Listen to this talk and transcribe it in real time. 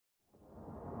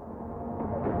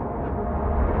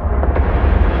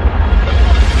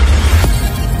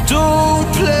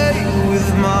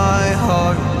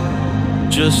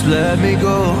Just let me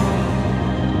go,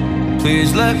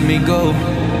 please let me go.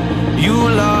 You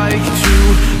like to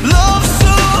love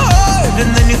so hard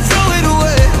and then you throw it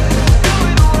away.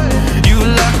 You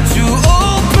like to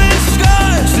open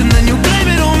skies and then you blame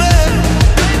it on me.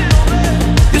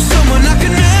 You're someone I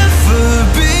can never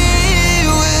be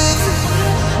with.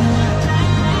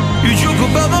 You joke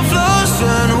about my flaws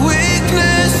and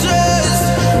weaknesses.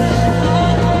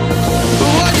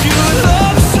 Why'd you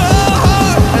love so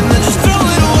hard and then just throw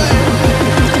it away?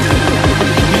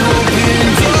 You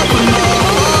opened up my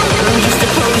heart and just to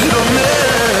close it on me.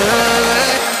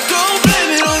 Don't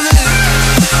blame it on me.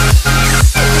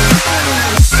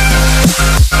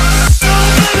 Don't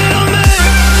blame it on me.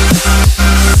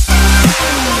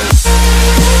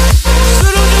 So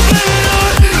don't you blame it on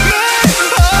me.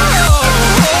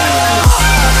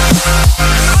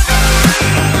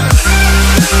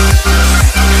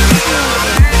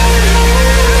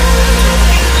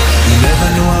 You never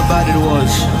knew how bad it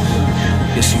was.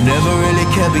 Yes, you never really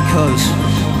cared because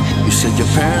you said your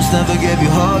parents never gave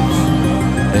you hugs,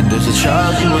 and as a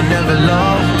child you were never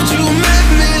loved. You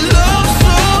made me